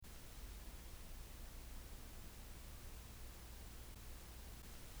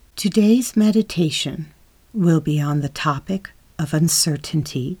Today's meditation will be on the topic of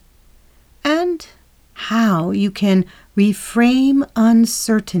uncertainty and how you can reframe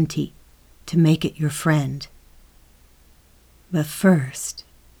uncertainty to make it your friend. But first,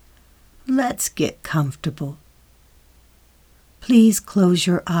 let's get comfortable. Please close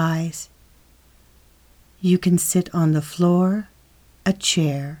your eyes. You can sit on the floor, a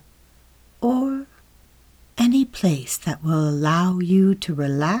chair, or any place that will allow you to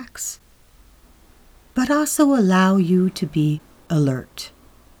relax, but also allow you to be alert.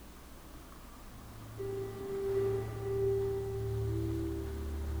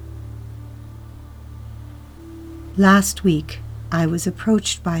 Last week, I was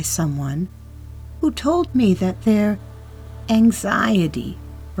approached by someone who told me that their anxiety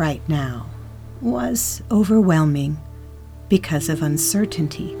right now was overwhelming because of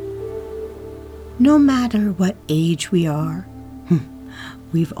uncertainty. No matter what age we are,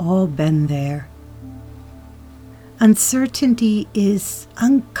 we've all been there. Uncertainty is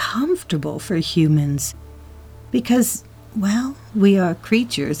uncomfortable for humans because, we are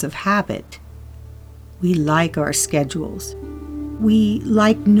creatures of habit. We like our schedules. We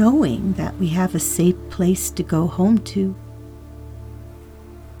like knowing that we have a safe place to go home to.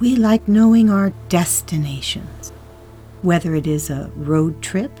 We like knowing our destinations, whether it is a road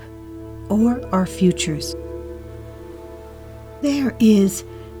trip or our futures. There is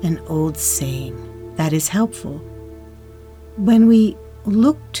an old saying that is helpful. When we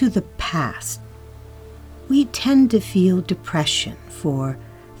look to the past, we tend to feel depression for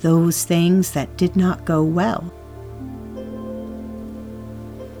those things that did not go well.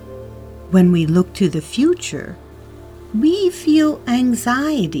 When we look to the future, we feel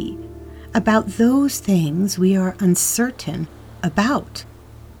anxiety about those things we are uncertain about.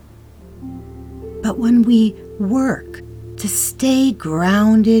 But when we work to stay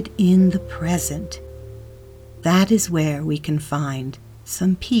grounded in the present, that is where we can find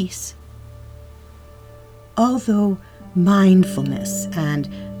some peace. Although mindfulness and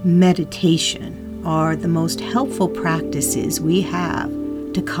meditation are the most helpful practices we have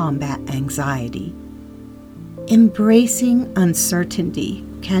to combat anxiety, embracing uncertainty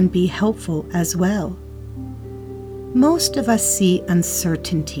can be helpful as well. Most of us see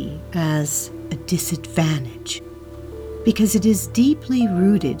uncertainty as a disadvantage because it is deeply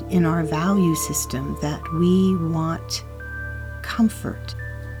rooted in our value system that we want comfort.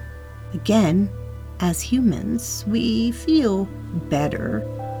 Again, as humans, we feel better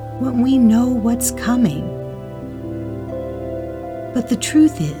when we know what's coming. But the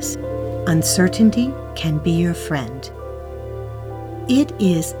truth is, uncertainty can be your friend. It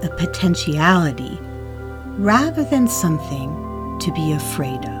is a potentiality rather than something to be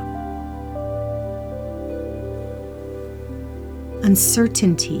afraid of.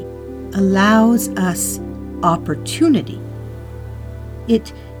 Uncertainty allows us opportunity.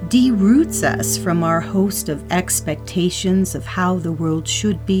 It deroots us from our host of expectations of how the world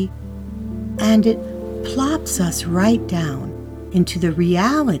should be, and it plops us right down into the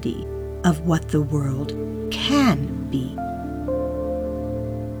reality of what the world can be.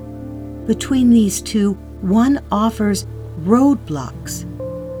 Between these two, one offers roadblocks,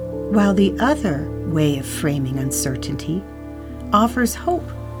 while the other way of framing uncertainty offers hope,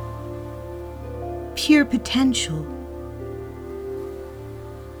 pure potential.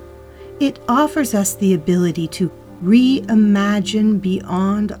 It offers us the ability to reimagine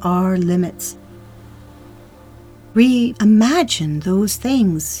beyond our limits. Reimagine those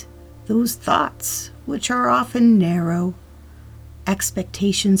things, those thoughts, which are often narrow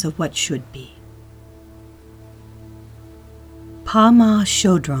expectations of what should be. Pema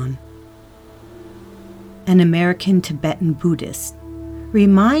Chodron, an American Tibetan Buddhist,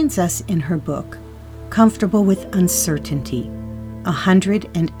 reminds us in her book, Comfortable with Uncertainty,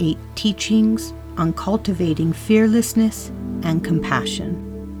 108 Teachings on Cultivating Fearlessness and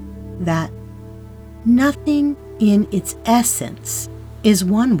Compassion, that nothing in its essence is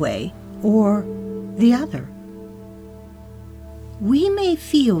one way or the other. We may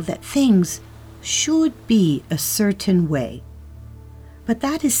feel that things should be a certain way, but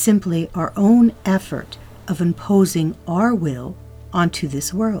that is simply our own effort of imposing our will onto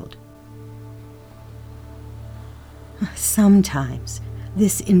this world. Sometimes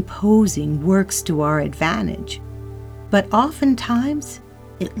this imposing works to our advantage, but oftentimes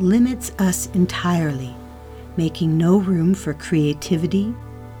it limits us entirely, making no room for creativity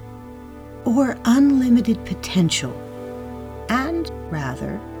or unlimited potential, and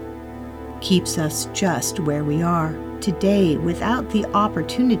rather keeps us just where we are today without the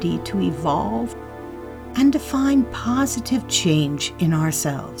opportunity to evolve and to find positive change in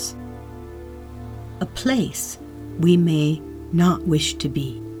ourselves, a place we may not wish to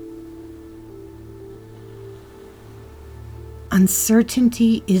be.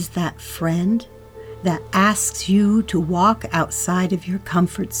 Uncertainty is that friend that asks you to walk outside of your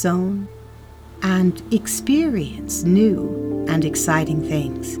comfort zone and experience new and exciting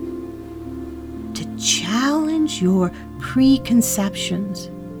things, to challenge your preconceptions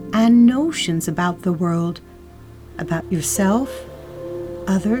and notions about the world, about yourself,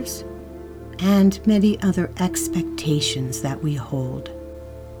 others, and many other expectations that we hold.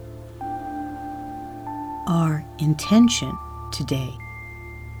 Our intention today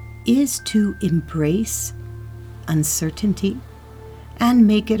is to embrace uncertainty and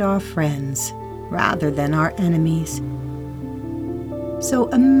make it our friends rather than our enemies. So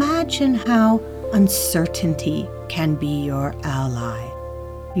imagine how uncertainty can be your ally,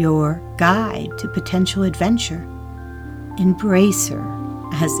 your guide to potential adventure. Embrace her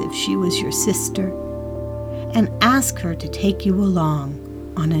as if she was your sister, and ask her to take you along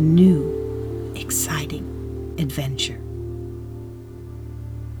on a new, exciting adventure.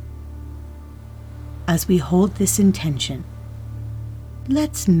 As we hold this intention,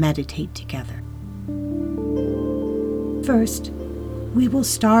 let's meditate together. First, we will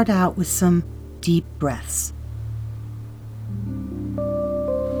start out with some deep breaths.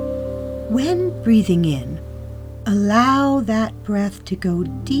 When breathing in, allow that breath to go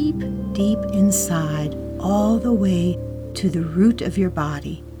deep, deep inside, all the way to the root of your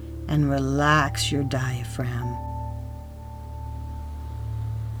body, and relax your diaphragm.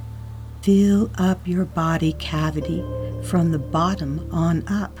 Fill up your body cavity from the bottom on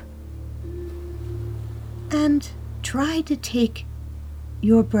up. And try to take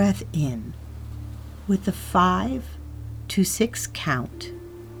your breath in with the 5 to 6 count.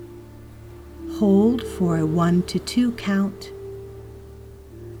 Hold for a 1 to 2 count.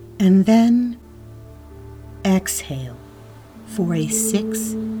 And then exhale for a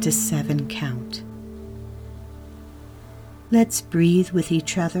 6 to 7 count. Let's breathe with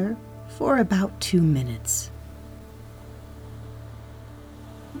each other for about 2 minutes.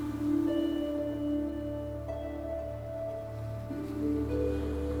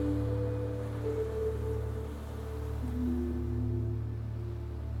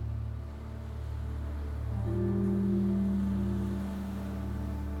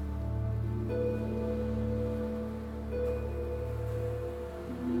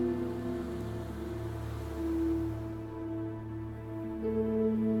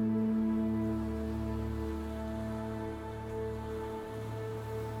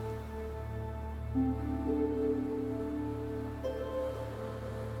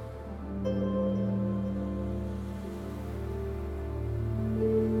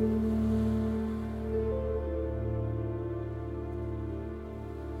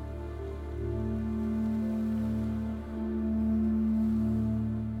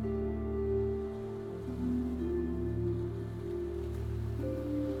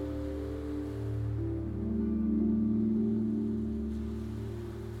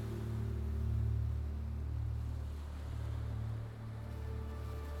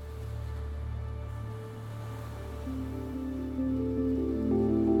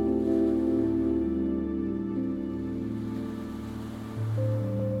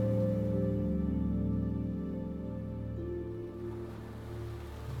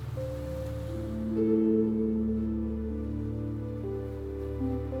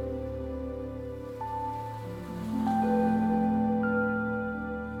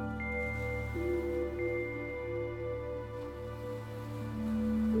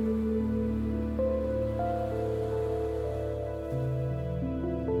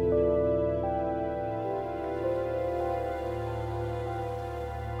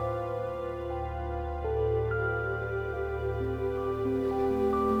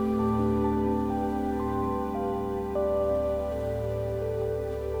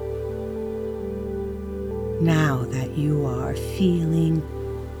 Now that you are feeling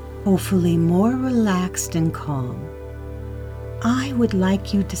hopefully more relaxed and calm, I would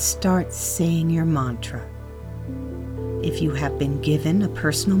like you to start saying your mantra. If you have been given a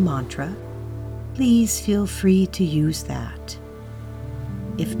personal mantra, please feel free to use that.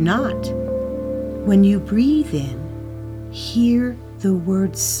 If not, when you breathe in, hear the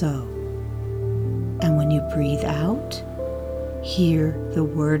word so. And when you breathe out, hear the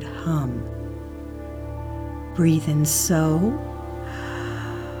word hum. Breathe in so,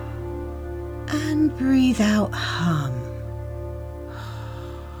 and breathe out hum.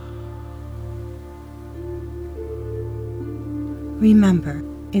 Remember,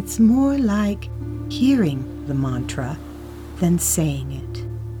 it's more like hearing the mantra than saying it.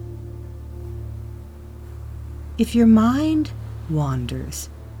 If your mind wanders,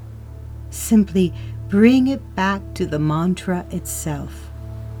 simply bring it back to the mantra itself,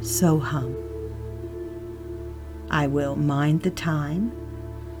 Soham. I will mind the time.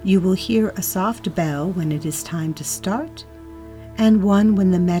 You will hear a soft bell when it is time to start, and one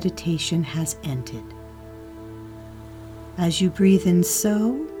when the meditation has ended. As you breathe in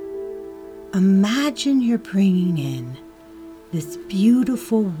So, imagine you're bringing in this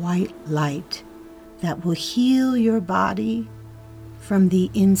beautiful white light that will heal your body from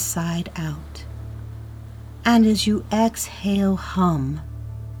the inside out. And as you exhale Hum,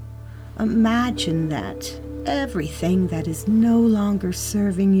 imagine that everything that is no longer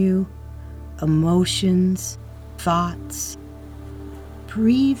serving you, emotions, thoughts,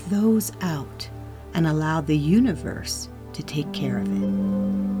 breathe those out and allow the universe to take care of it.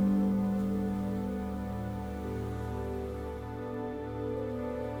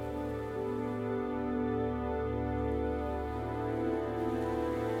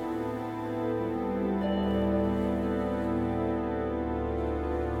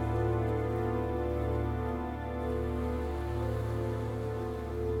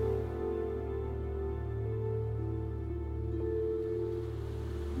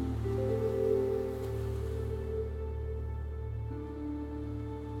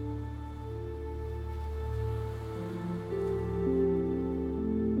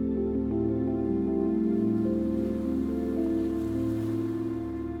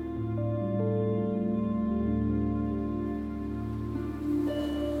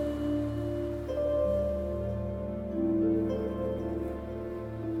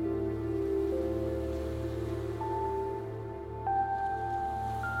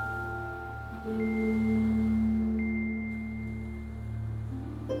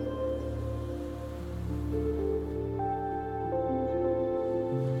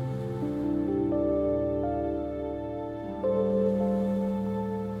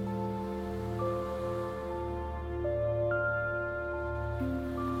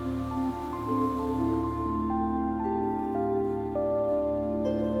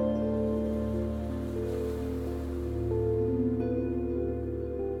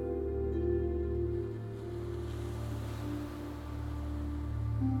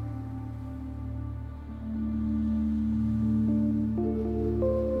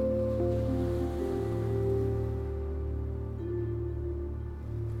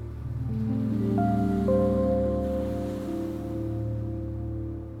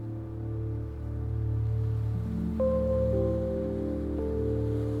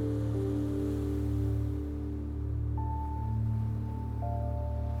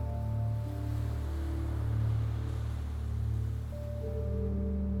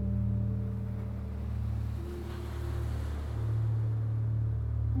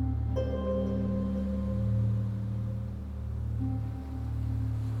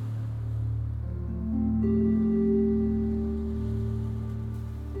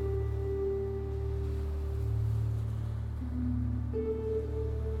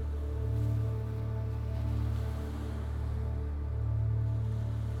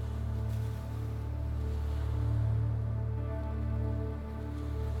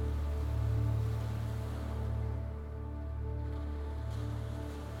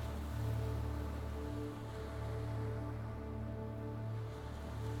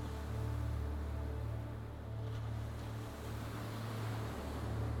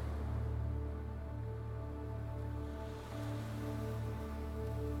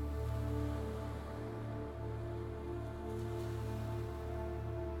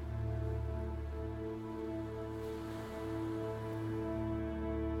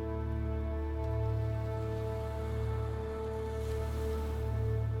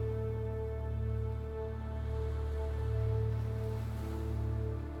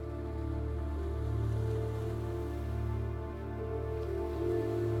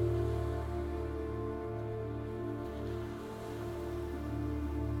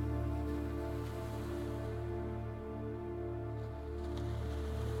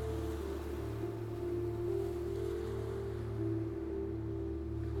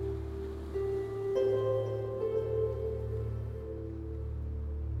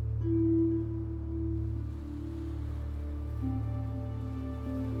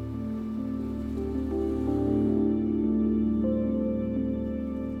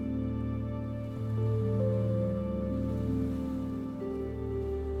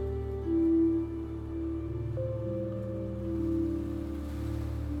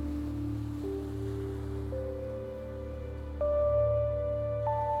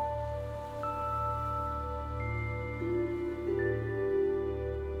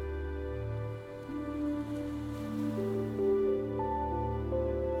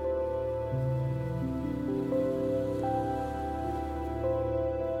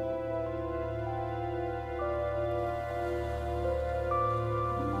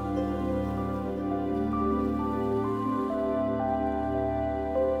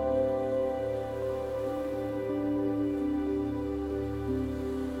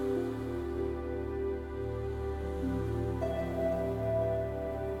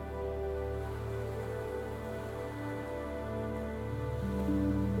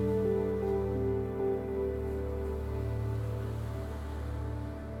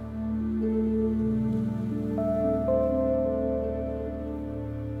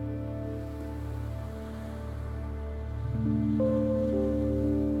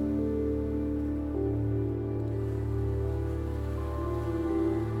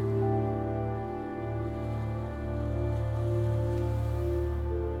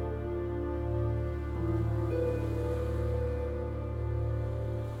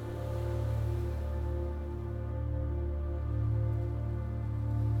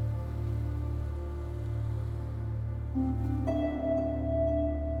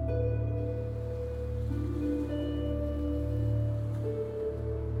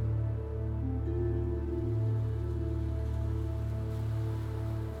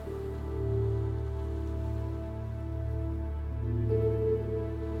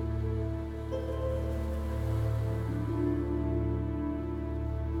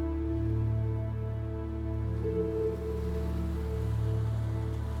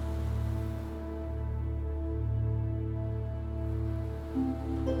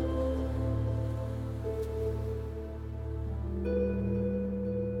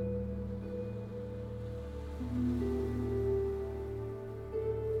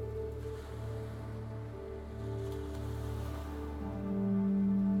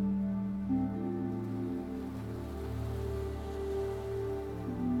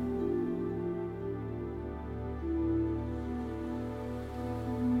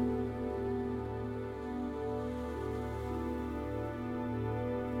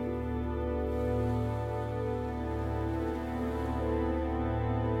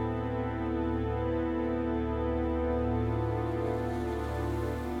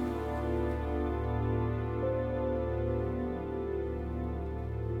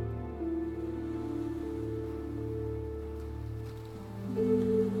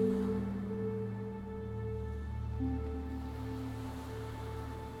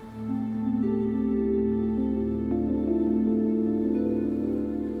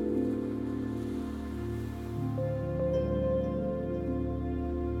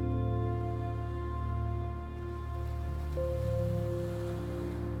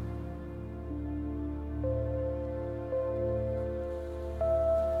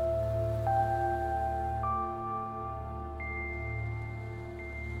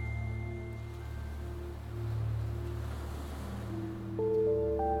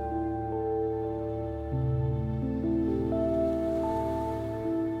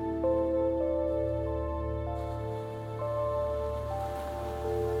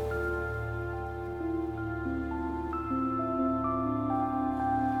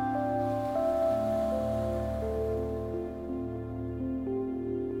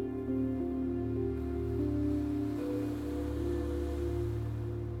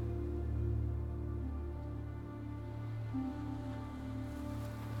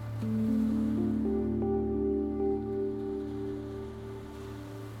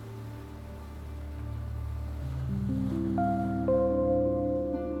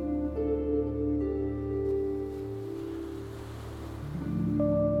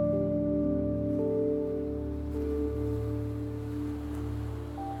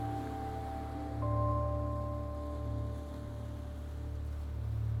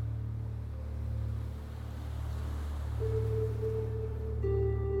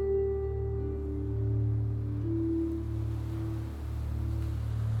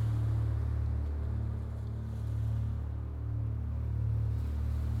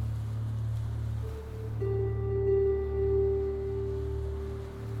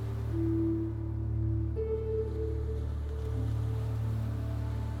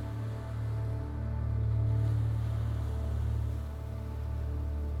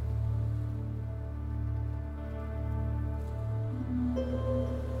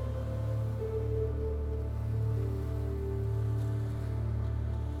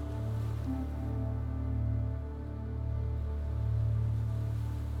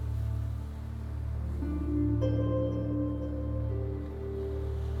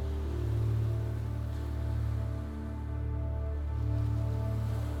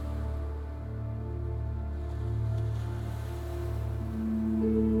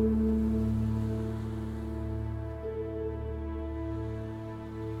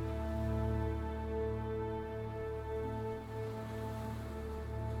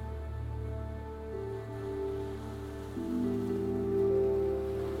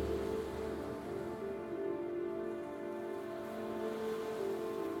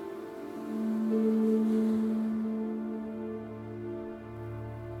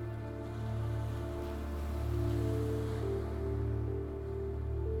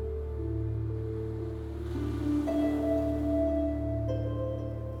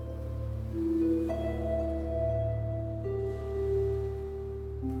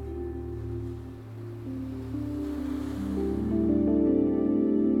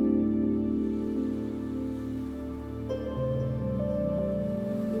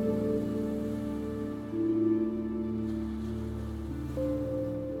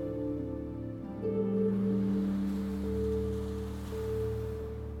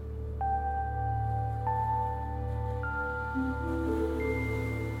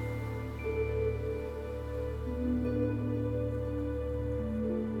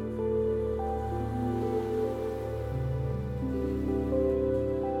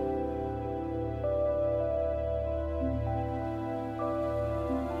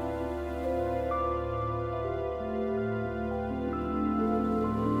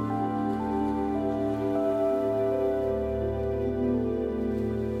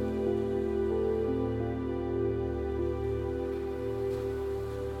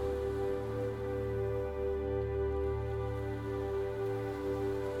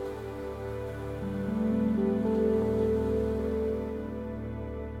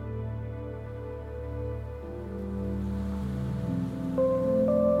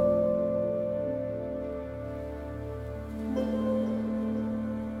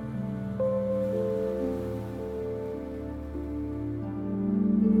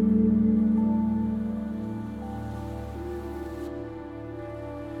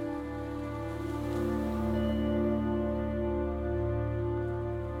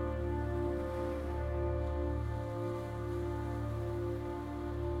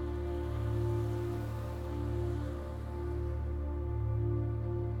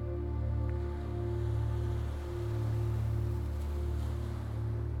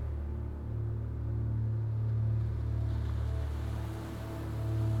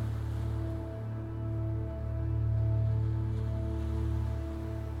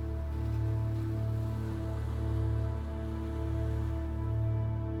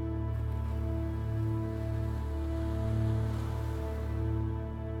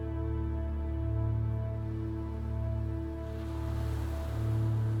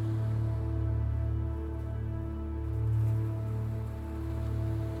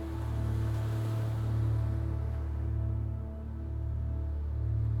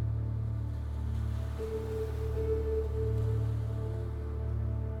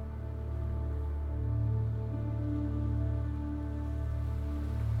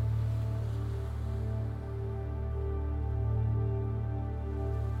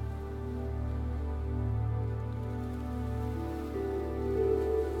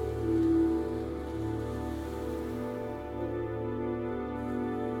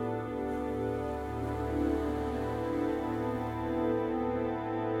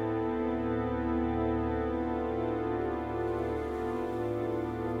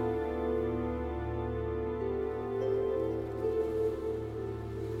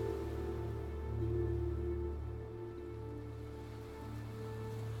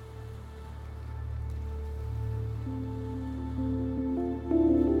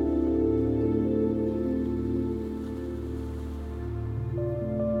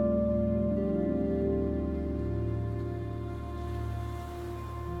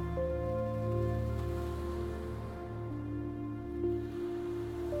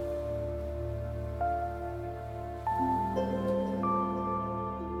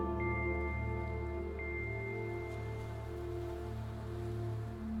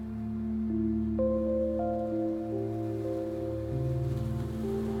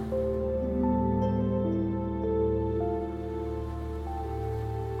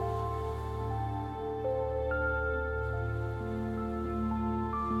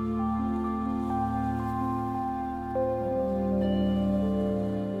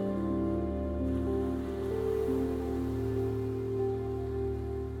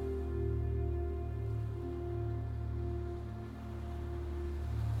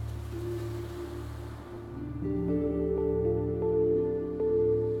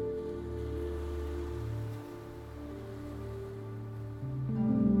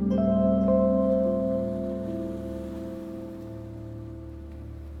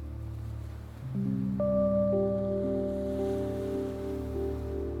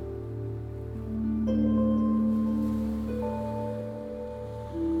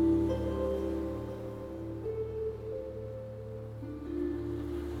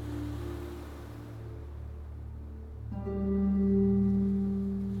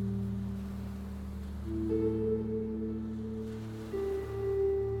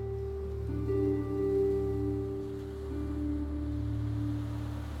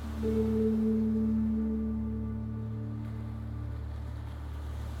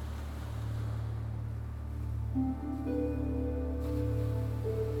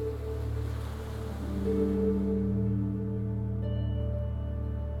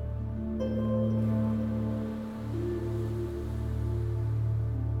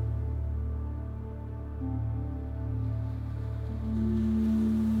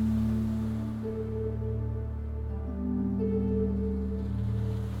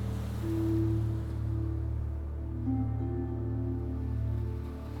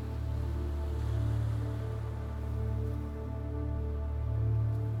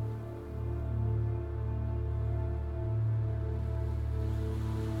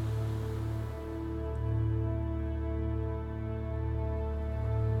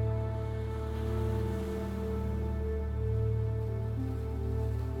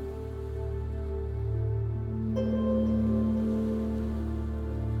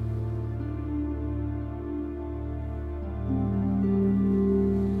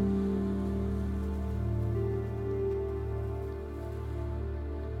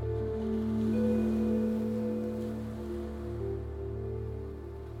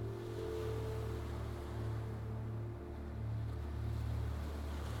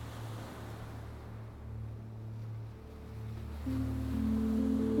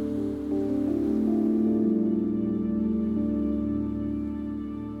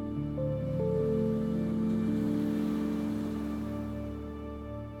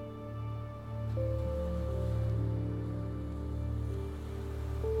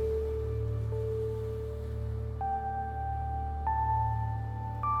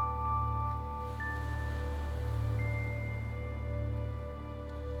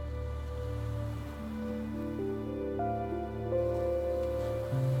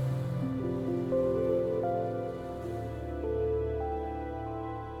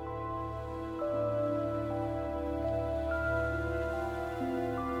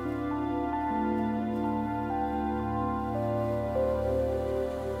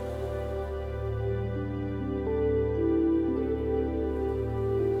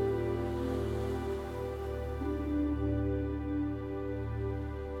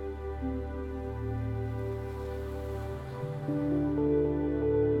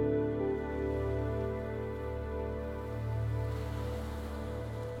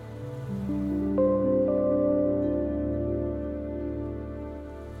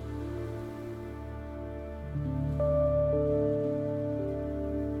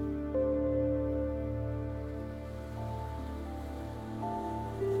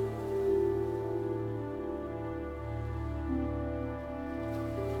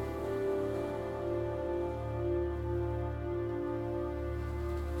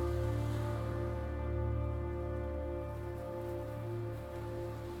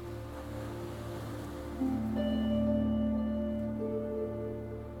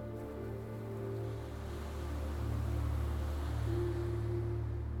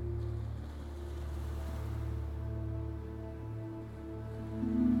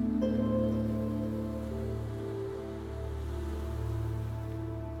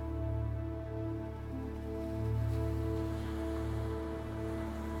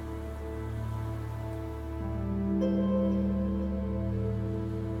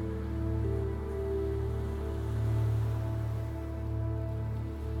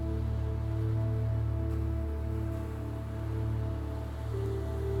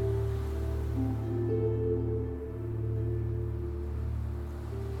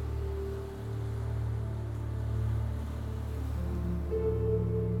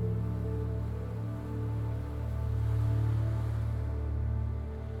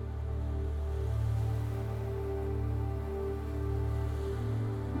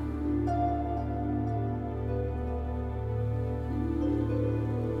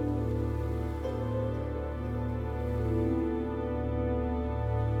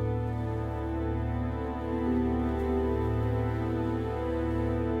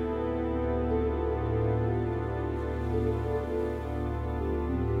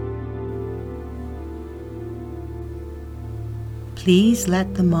 Please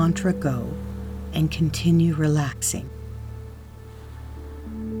let the mantra go and continue relaxing.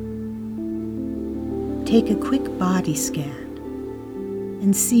 Take a quick body scan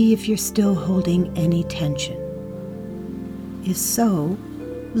and see if you're still holding any tension. If so,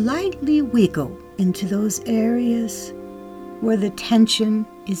 lightly wiggle into those areas where the tension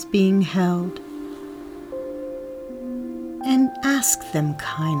is being held and ask them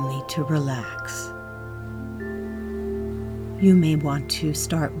kindly to relax. You may want to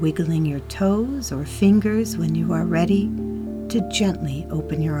start wiggling your toes or fingers when you are ready to gently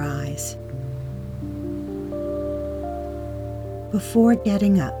open your eyes. Before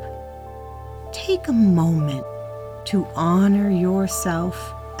getting up, take a moment to honor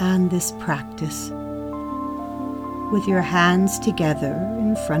yourself and this practice. With your hands together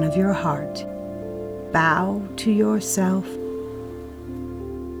in front of your heart, bow to yourself,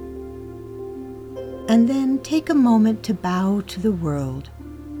 and then take a moment to bow to the world,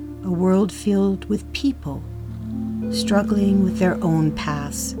 a world filled with people struggling with their own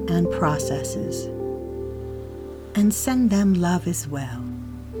paths and processes, and send them love as well.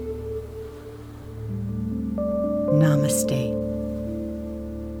 Namaste.